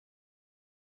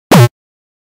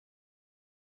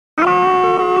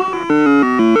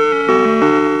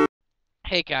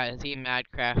Hey guys,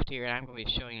 Madcraft here, and I'm going to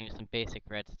be showing you some basic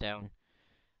redstone.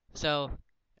 So,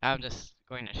 I'm just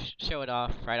going to show it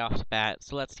off right off the bat,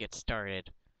 so let's get started.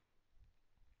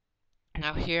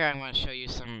 Now here I'm going to show you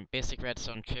some basic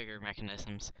redstone trigger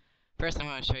mechanisms. First I'm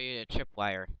going to show you the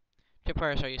tripwire.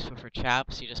 Tripwires are useful for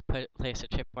traps. You just place the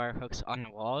tripwire hooks on the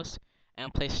walls,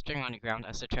 and place string on the ground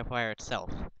as the tripwire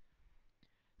itself.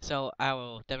 So I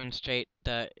will demonstrate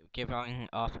the giving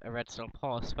off a redstone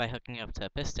pulse by hooking it up to a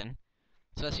piston.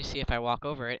 So as you see, if I walk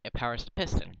over it, it powers the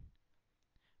piston.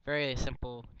 Very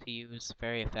simple to use,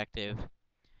 very effective.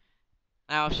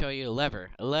 Now I'll show you a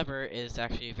lever. A lever is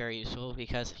actually very useful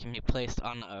because it can be placed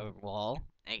on a wall,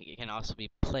 and it can also be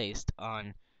placed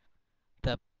on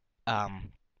the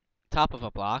um, top of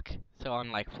a block, so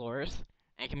on like floors,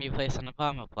 and it can be placed on the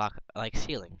bottom of a block, like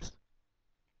ceilings.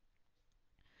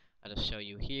 I'll just show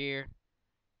you here,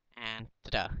 and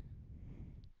ta-da.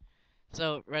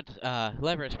 So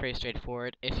lever is pretty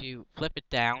straightforward. If you flip it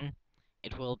down,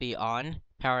 it will be on,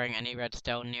 powering any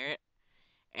redstone near it.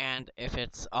 And if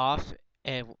it's off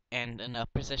and in a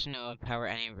position it will power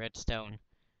any redstone.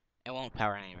 It won't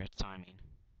power any redstone, I mean.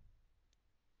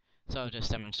 So I'll just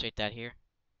demonstrate that here.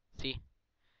 See?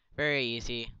 Very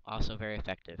easy, also very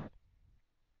effective.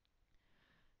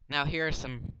 Now here are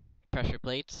some pressure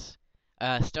plates.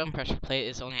 A stone pressure plate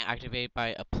is only activated by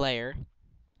a player,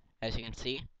 as you can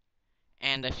see.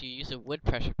 And if you use a wood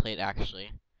pressure plate,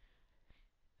 actually.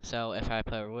 So if I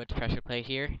put a wood pressure plate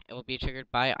here, it will be triggered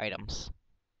by items.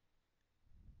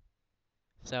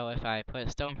 So if I put a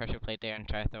stone pressure plate there and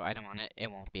try to throw an item on it, it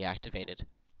won't be activated.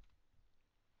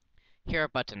 Here are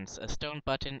buttons, a stone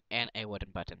button and a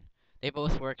wooden button. They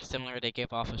both work similar, they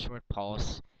give off a short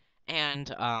pulse,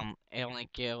 and it only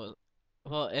gives,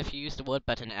 well, if you use the wood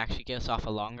button, it actually gives off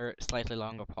a slightly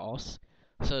longer pulse,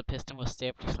 so the piston will stay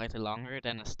up for slightly longer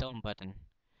than a stone button.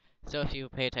 So if you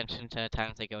pay attention to the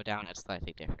times they go down, it's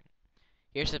slightly different.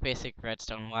 Here's the basic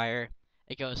redstone wire.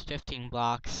 It goes 15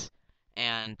 blocks,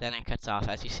 and then it cuts off.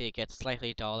 As you see, it gets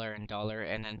slightly duller and duller,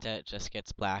 and then it just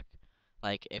gets black,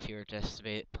 like if you were just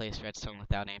to place redstone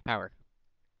without any power.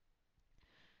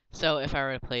 So if I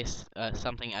were to place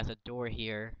something as a door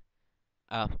here,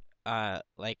 uh,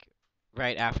 like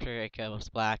right after it goes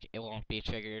black, it won't be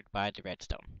triggered by the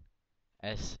redstone,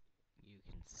 as you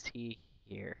can see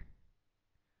here.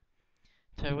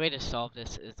 So the way to solve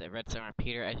this is a redstone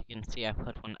repeater. As you can see, I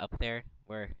put one up there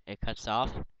where it cuts off,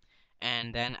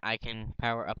 and then I can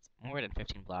power up more than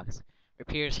 15 blocks.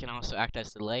 Repeaters can also act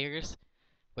as delayers,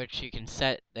 which you can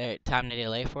set the time they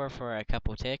delay for a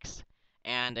couple ticks,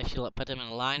 and if you put them in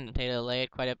a line, they delay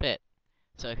it quite a bit.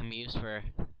 So it can be used for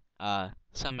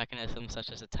some mechanisms such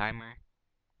as a timer,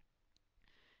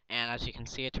 and as you can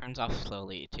see, it turns off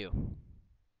slowly too.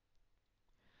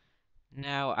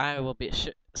 Now I will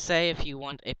say if you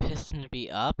want a piston to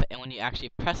be up, and when you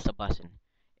actually press the button,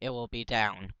 it will be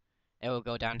down. It will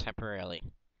go down temporarily.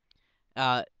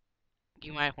 Uh,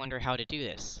 you might wonder how to do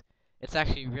this. It's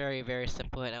actually very, very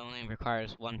simple. It only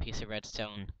requires one piece of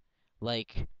redstone,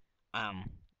 like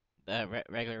the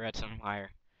regular redstone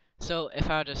wire. So if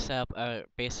I just set up a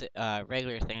basic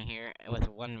regular thing here with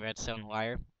one redstone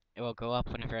wire, it will go up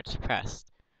whenever it's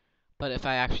pressed. But if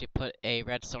I actually put a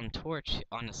redstone torch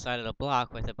on the side of the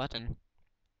block with a button,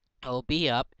 it will be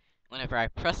up. Whenever I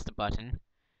press the button,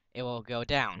 it will go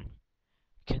down.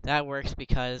 That works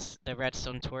because the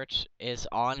redstone torch is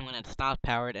on when it's not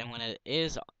powered, and when it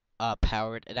is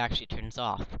powered, it actually turns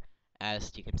off,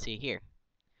 as you can see here.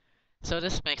 So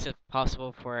this makes it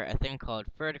possible for a thing called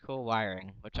vertical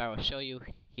wiring, which I will show you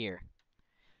here.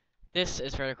 This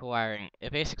is vertical wiring.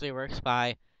 It basically works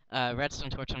by a redstone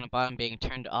torch on the bottom being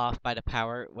turned off by the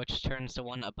power, which turns the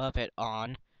one above it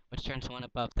on, which turns the one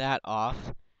above that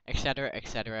off, etc.,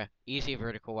 etc. Easy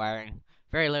vertical wiring.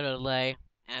 Very little delay,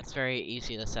 and it's very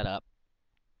easy to set up.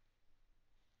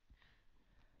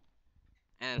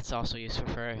 And it's also useful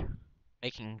for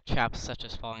making traps such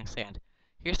as falling sand.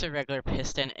 Here's the regular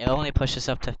piston. It only pushes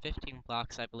up to 15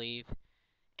 blocks, I believe.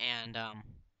 And,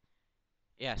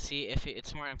 yeah, see, if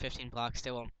it's more than 15 blocks,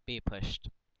 they won't be pushed.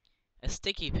 A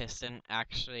sticky piston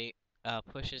actually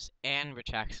pushes and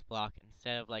retracts the block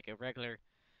instead of like a regular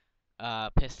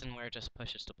piston where it just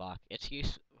pushes the block. It's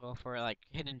useful for like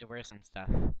hidden doors and stuff.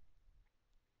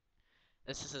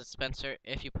 This is a dispenser.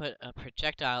 If you put a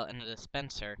projectile in the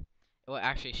dispenser, it will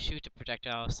actually shoot the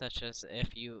projectile, such as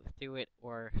if you threw it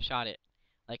or shot it,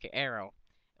 like an arrow.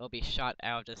 It will be shot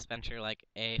out of the dispenser like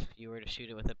if you were to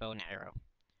shoot it with a bow and arrow.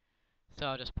 So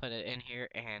I'll just put it in here,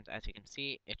 and as you can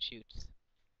see, it shoots.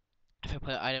 If I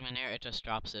put an item in there, it just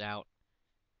drops it out.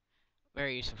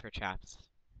 Very useful for traps.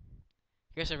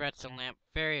 Here's a redstone lamp.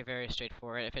 Very, very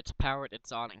straightforward. If it's powered,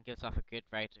 it's on and gives off a good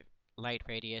light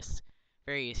radius.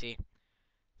 Very easy.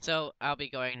 So, I'll be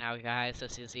going now, guys.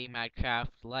 This is eMadcraft.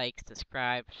 Like,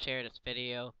 subscribe, share this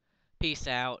video. Peace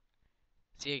out.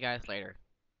 See you guys later.